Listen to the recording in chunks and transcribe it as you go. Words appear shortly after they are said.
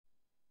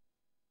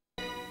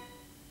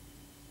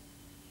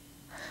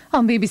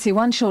On BBC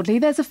One shortly,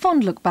 there's a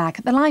fond look back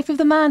at the life of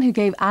the man who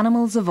gave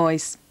animals a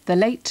voice, the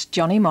late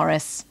Johnny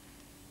Morris.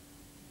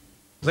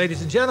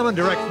 Ladies and gentlemen,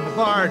 direct from the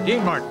bar,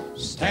 Dean Martin.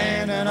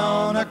 Standing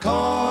on a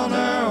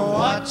corner,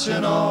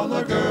 watching all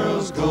the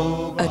girls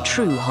go by. A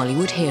true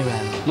Hollywood hero.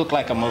 Looked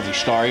like a movie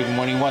star even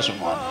when he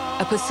wasn't one.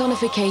 A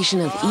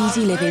personification of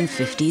easy-living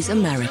 50s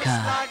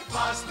America.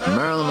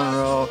 Marilyn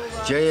Monroe,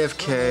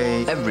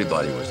 JFK,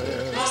 everybody was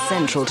there.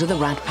 Central to the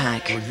Rat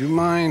Pack. Would you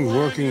mind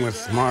working with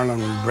Marlon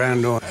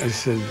Brando? I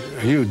said,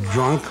 are you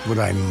drunk? Would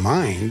I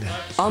mind?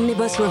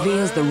 Omnibus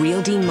reveals the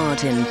real Dean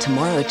Martin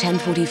tomorrow at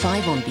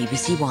 10:45 on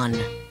BBC One.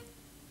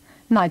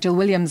 Nigel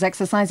Williams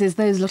exercises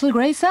those little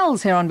grey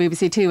cells here on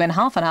BBC Two in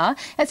half an hour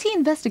as he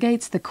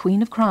investigates the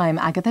Queen of Crime,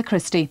 Agatha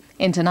Christie,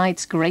 in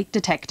tonight's Great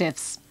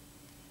Detectives.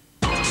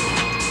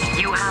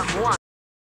 You have one.